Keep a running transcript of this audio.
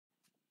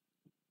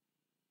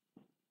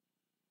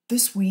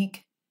This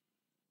week,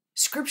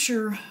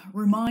 Scripture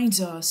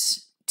reminds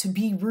us to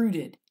be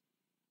rooted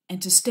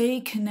and to stay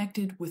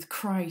connected with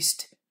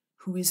Christ,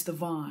 who is the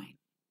vine.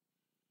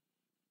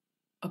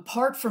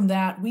 Apart from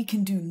that, we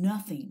can do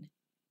nothing.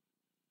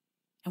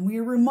 And we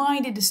are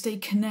reminded to stay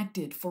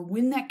connected, for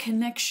when that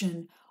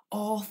connection,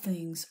 all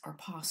things are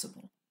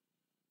possible.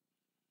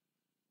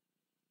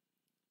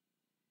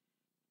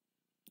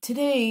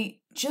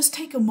 Today, just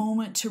take a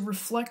moment to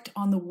reflect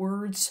on the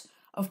words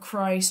of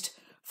Christ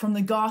from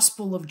the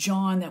Gospel of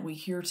John that we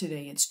hear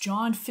today. It's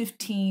John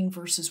 15,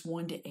 verses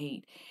 1 to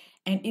 8.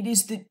 And it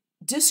is the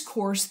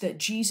discourse that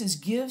Jesus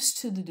gives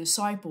to the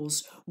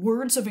disciples,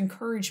 words of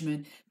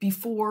encouragement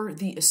before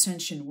the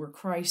ascension, where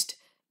Christ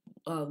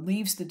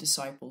leaves the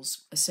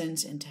disciples,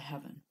 ascends into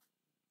heaven,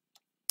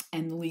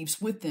 and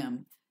leaves with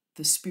them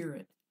the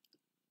Spirit.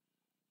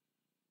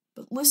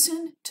 But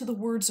listen to the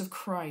words of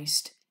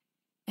Christ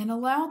and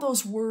allow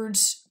those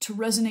words to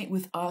resonate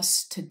with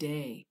us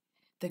today,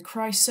 that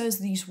Christ says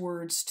these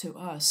words to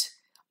us,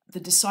 the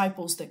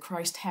disciples that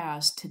Christ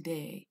has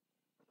today.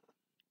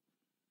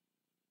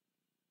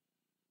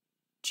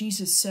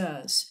 Jesus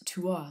says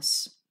to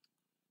us,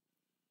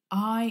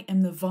 "I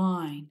am the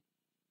vine,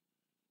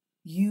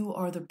 you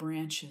are the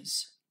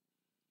branches.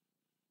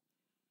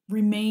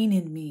 Remain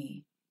in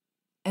me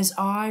as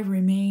I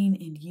remain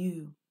in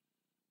you.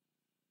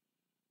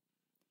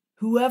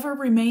 Whoever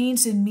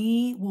remains in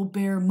me will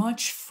bear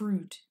much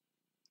fruit,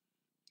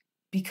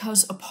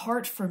 because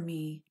apart from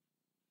me,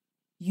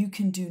 you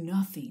can do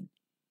nothing.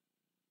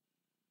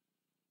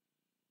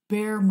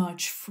 Bear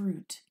much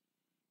fruit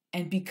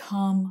and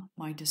become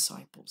my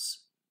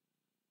disciples."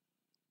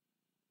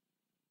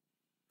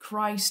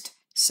 Christ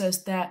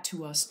says that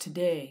to us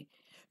today.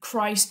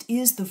 Christ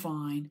is the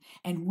vine,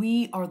 and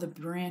we are the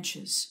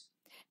branches,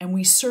 and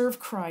we serve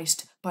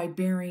Christ by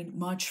bearing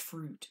much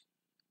fruit.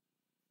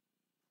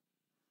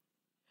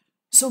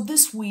 So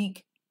this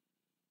week,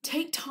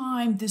 take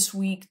time this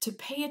week to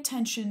pay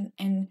attention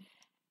and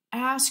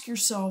ask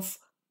yourself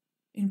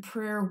in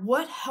prayer,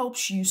 what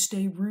helps you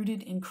stay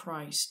rooted in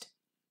Christ?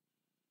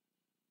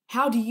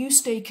 How do you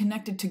stay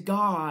connected to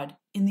God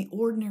in the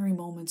ordinary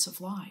moments of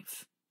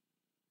life?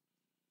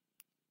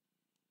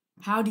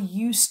 How do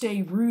you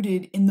stay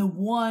rooted in the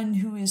one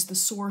who is the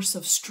source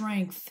of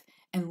strength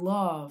and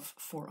love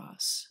for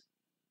us?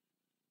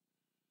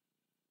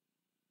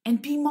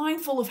 And be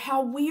mindful of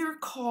how we are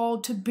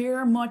called to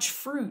bear much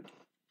fruit,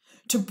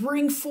 to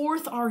bring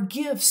forth our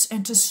gifts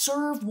and to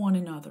serve one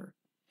another,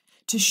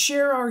 to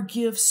share our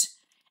gifts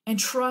and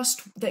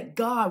trust that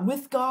God,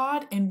 with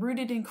God and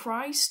rooted in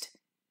Christ,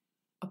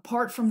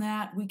 apart from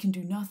that, we can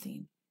do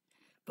nothing.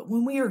 But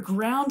when we are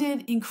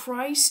grounded in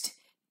Christ,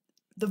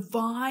 the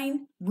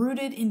vine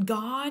rooted in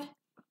God,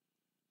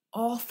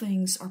 all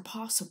things are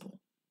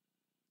possible.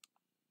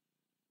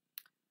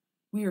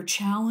 We are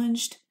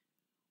challenged,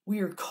 we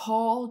are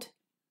called,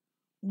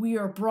 we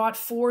are brought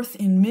forth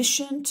in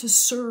mission to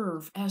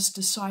serve as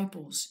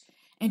disciples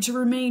and to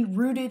remain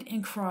rooted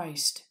in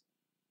Christ,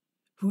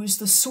 who is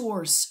the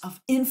source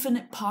of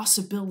infinite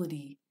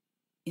possibility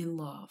in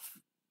love.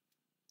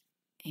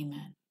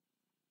 Amen.